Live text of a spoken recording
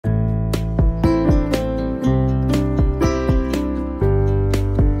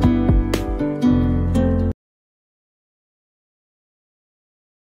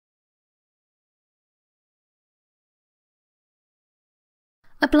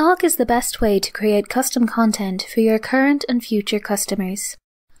blog is the best way to create custom content for your current and future customers.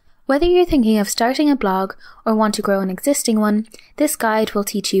 Whether you're thinking of starting a blog or want to grow an existing one, this guide will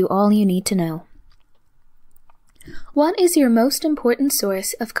teach you all you need to know. What is your most important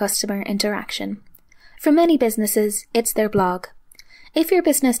source of customer interaction? For many businesses, it's their blog. If your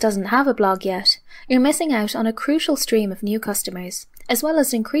business doesn't have a blog yet, you're missing out on a crucial stream of new customers, as well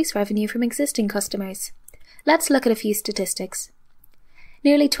as increased revenue from existing customers. Let's look at a few statistics.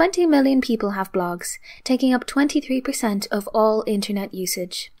 Nearly 20 million people have blogs, taking up 23% of all internet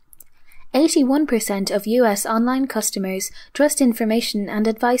usage. 81% of US online customers trust information and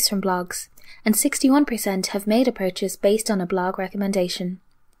advice from blogs, and 61% have made a purchase based on a blog recommendation.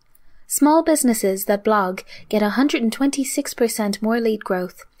 Small businesses that blog get 126% more lead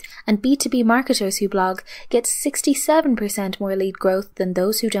growth, and B2B marketers who blog get 67% more lead growth than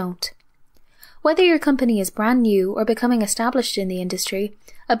those who don't. Whether your company is brand new or becoming established in the industry,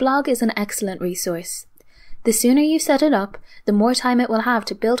 a blog is an excellent resource. The sooner you set it up, the more time it will have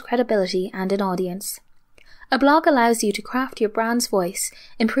to build credibility and an audience. A blog allows you to craft your brand's voice,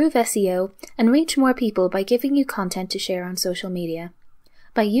 improve SEO, and reach more people by giving you content to share on social media.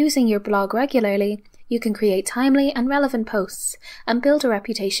 By using your blog regularly, you can create timely and relevant posts and build a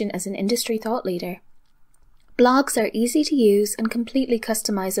reputation as an industry thought leader. Blogs are easy to use and completely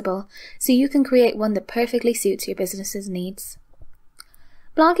customizable, so you can create one that perfectly suits your business's needs.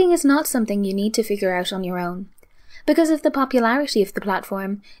 Blogging is not something you need to figure out on your own. Because of the popularity of the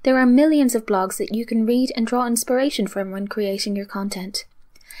platform, there are millions of blogs that you can read and draw inspiration from when creating your content.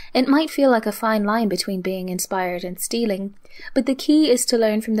 It might feel like a fine line between being inspired and stealing, but the key is to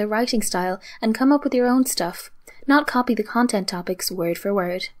learn from the writing style and come up with your own stuff, not copy the content topics word for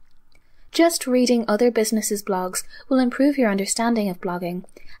word. Just reading other businesses' blogs will improve your understanding of blogging,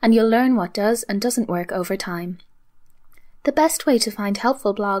 and you'll learn what does and doesn't work over time. The best way to find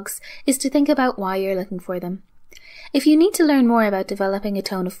helpful blogs is to think about why you're looking for them. If you need to learn more about developing a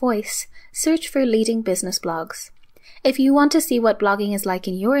tone of voice, search for leading business blogs. If you want to see what blogging is like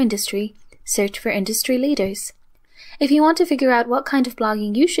in your industry, search for industry leaders. If you want to figure out what kind of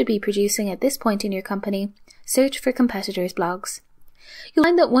blogging you should be producing at this point in your company, search for competitors' blogs. You'll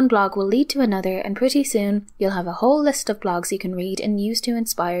find that one blog will lead to another, and pretty soon you'll have a whole list of blogs you can read and use to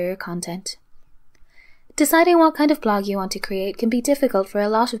inspire your content. Deciding what kind of blog you want to create can be difficult for a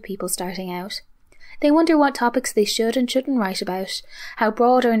lot of people starting out. They wonder what topics they should and shouldn't write about, how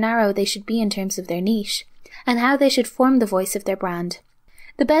broad or narrow they should be in terms of their niche, and how they should form the voice of their brand.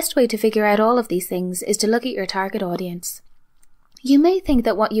 The best way to figure out all of these things is to look at your target audience. You may think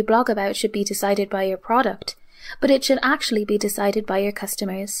that what you blog about should be decided by your product, but it should actually be decided by your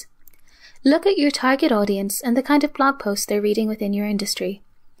customers. Look at your target audience and the kind of blog posts they're reading within your industry.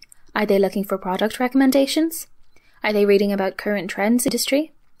 Are they looking for product recommendations? Are they reading about current trends in the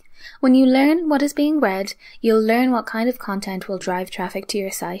industry? When you learn what is being read, you'll learn what kind of content will drive traffic to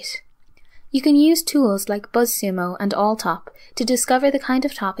your site. You can use tools like BuzzSumo and AllTop to discover the kind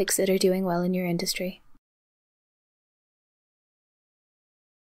of topics that are doing well in your industry.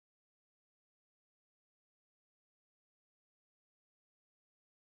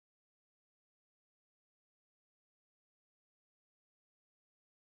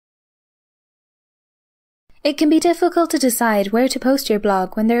 It can be difficult to decide where to post your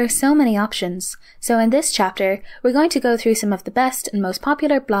blog when there are so many options, so in this chapter, we're going to go through some of the best and most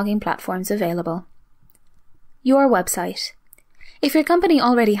popular blogging platforms available. Your website. If your company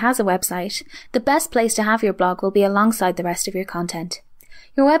already has a website, the best place to have your blog will be alongside the rest of your content.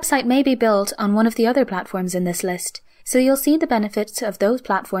 Your website may be built on one of the other platforms in this list, so you'll see the benefits of those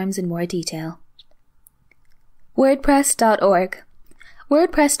platforms in more detail. WordPress.org.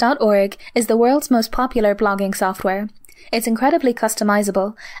 WordPress.org is the world's most popular blogging software. It's incredibly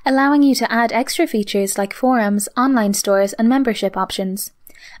customizable, allowing you to add extra features like forums, online stores, and membership options.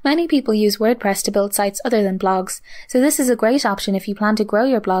 Many people use WordPress to build sites other than blogs, so this is a great option if you plan to grow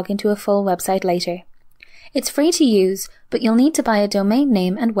your blog into a full website later. It's free to use, but you'll need to buy a domain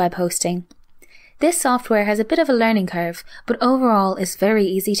name and web hosting. This software has a bit of a learning curve, but overall is very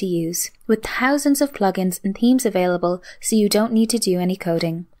easy to use, with thousands of plugins and themes available so you don't need to do any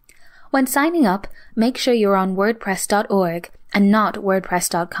coding. When signing up, make sure you're on WordPress.org and not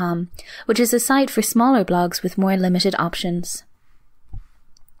WordPress.com, which is a site for smaller blogs with more limited options.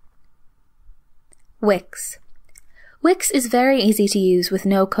 Wix. Wix is very easy to use with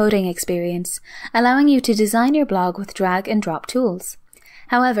no coding experience, allowing you to design your blog with drag and drop tools.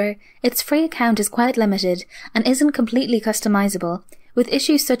 However, its free account is quite limited and isn't completely customizable, with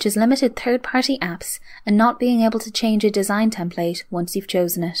issues such as limited third-party apps and not being able to change a design template once you've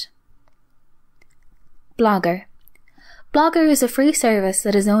chosen it. Blogger. Blogger is a free service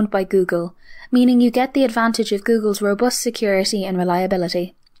that is owned by Google, meaning you get the advantage of Google's robust security and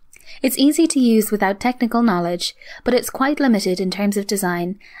reliability. It's easy to use without technical knowledge, but it's quite limited in terms of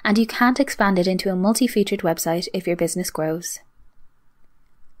design, and you can't expand it into a multi-featured website if your business grows.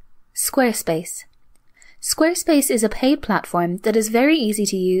 Squarespace. Squarespace is a paid platform that is very easy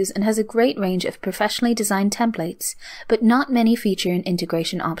to use and has a great range of professionally designed templates, but not many feature and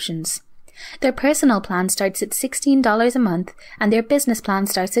integration options. Their personal plan starts at $16 a month, and their business plan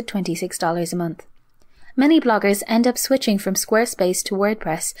starts at $26 a month. Many bloggers end up switching from Squarespace to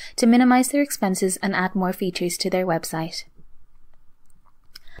WordPress to minimize their expenses and add more features to their website.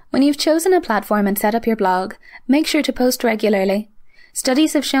 When you've chosen a platform and set up your blog, make sure to post regularly.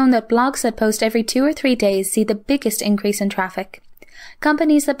 Studies have shown that blogs that post every 2 or 3 days see the biggest increase in traffic.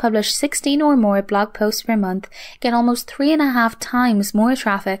 Companies that publish 16 or more blog posts per month get almost 3.5 times more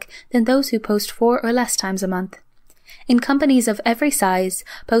traffic than those who post 4 or less times a month. In companies of every size,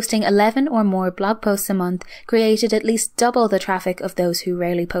 posting 11 or more blog posts a month created at least double the traffic of those who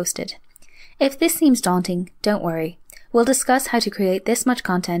rarely posted. If this seems daunting, don't worry. We'll discuss how to create this much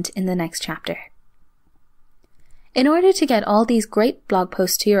content in the next chapter. In order to get all these great blog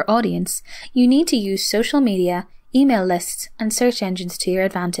posts to your audience, you need to use social media, email lists, and search engines to your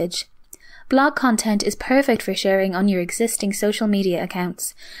advantage. Blog content is perfect for sharing on your existing social media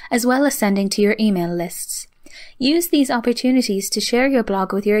accounts, as well as sending to your email lists. Use these opportunities to share your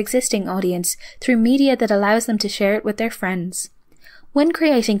blog with your existing audience through media that allows them to share it with their friends. When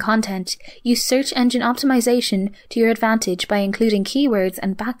creating content, use search engine optimization to your advantage by including keywords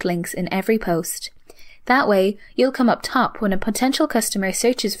and backlinks in every post. That way, you'll come up top when a potential customer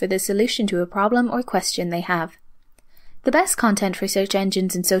searches for the solution to a problem or question they have. The best content for search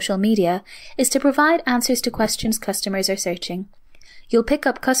engines and social media is to provide answers to questions customers are searching. You'll pick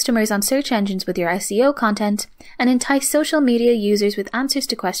up customers on search engines with your SEO content and entice social media users with answers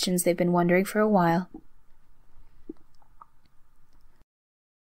to questions they've been wondering for a while.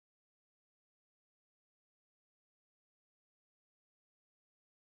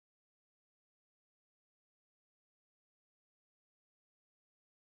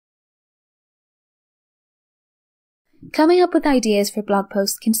 Coming up with ideas for blog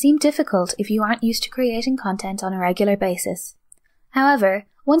posts can seem difficult if you aren't used to creating content on a regular basis. However,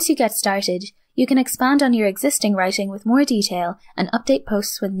 once you get started, you can expand on your existing writing with more detail and update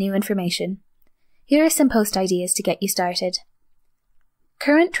posts with new information. Here are some post ideas to get you started.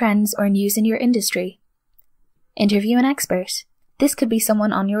 Current trends or news in your industry. Interview an expert. This could be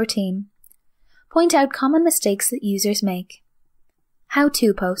someone on your team. Point out common mistakes that users make.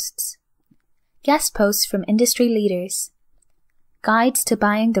 How-to posts. Guest posts from industry leaders. Guides to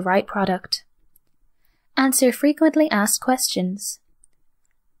buying the right product. Answer frequently asked questions.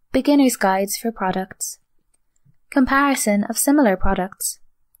 Beginner's guides for products. Comparison of similar products.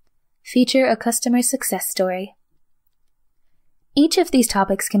 Feature a customer success story. Each of these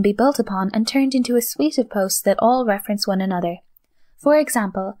topics can be built upon and turned into a suite of posts that all reference one another. For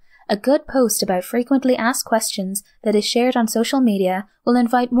example, a good post about frequently asked questions that is shared on social media will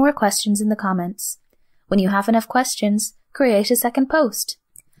invite more questions in the comments. When you have enough questions, create a second post.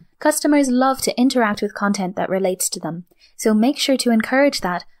 Customers love to interact with content that relates to them, so make sure to encourage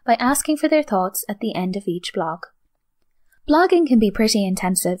that by asking for their thoughts at the end of each blog. Blogging can be pretty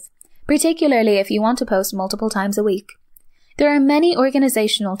intensive, particularly if you want to post multiple times a week. There are many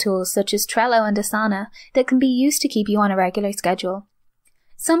organizational tools such as Trello and Asana that can be used to keep you on a regular schedule.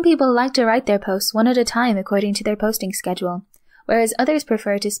 Some people like to write their posts one at a time according to their posting schedule, whereas others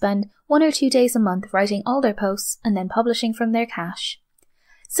prefer to spend 1 or 2 days a month writing all their posts and then publishing from their cache.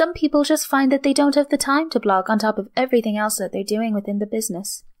 Some people just find that they don't have the time to blog on top of everything else that they're doing within the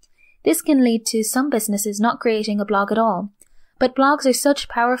business. This can lead to some businesses not creating a blog at all, but blogs are such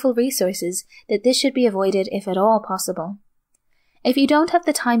powerful resources that this should be avoided if at all possible. If you don't have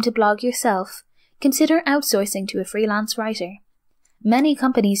the time to blog yourself, consider outsourcing to a freelance writer. Many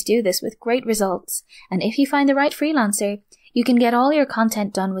companies do this with great results, and if you find the right freelancer, you can get all your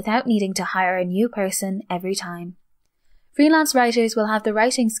content done without needing to hire a new person every time. Freelance writers will have the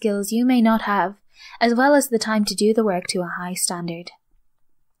writing skills you may not have, as well as the time to do the work to a high standard.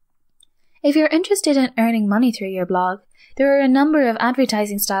 If you're interested in earning money through your blog, there are a number of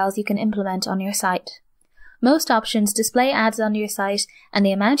advertising styles you can implement on your site. Most options display ads on your site, and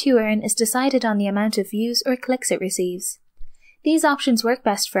the amount you earn is decided on the amount of views or clicks it receives. These options work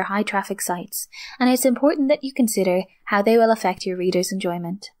best for high-traffic sites, and it's important that you consider how they will affect your readers'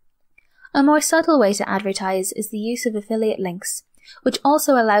 enjoyment. A more subtle way to advertise is the use of affiliate links, which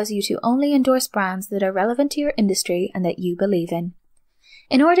also allows you to only endorse brands that are relevant to your industry and that you believe in.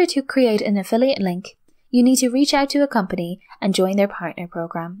 In order to create an affiliate link, you need to reach out to a company and join their partner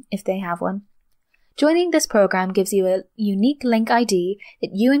program if they have one. Joining this program gives you a unique link ID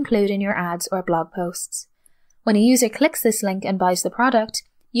that you include in your ads or blog posts. When a user clicks this link and buys the product,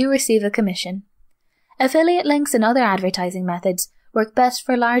 you receive a commission. Affiliate links and other advertising methods work best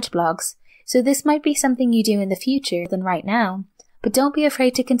for large blogs, so this might be something you do in the future than right now, but don't be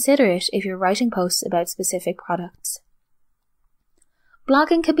afraid to consider it if you're writing posts about specific products.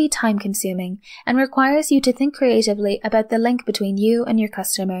 Blogging can be time-consuming and requires you to think creatively about the link between you and your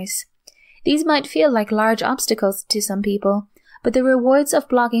customers. These might feel like large obstacles to some people, but the rewards of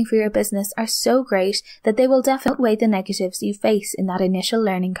blogging for your business are so great that they will definitely outweigh the negatives you face in that initial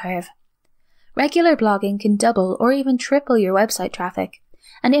learning curve. Regular blogging can double or even triple your website traffic,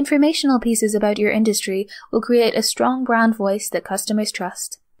 and informational pieces about your industry will create a strong brand voice that customers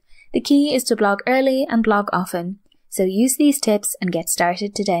trust. The key is to blog early and blog often, so use these tips and get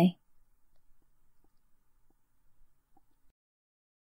started today.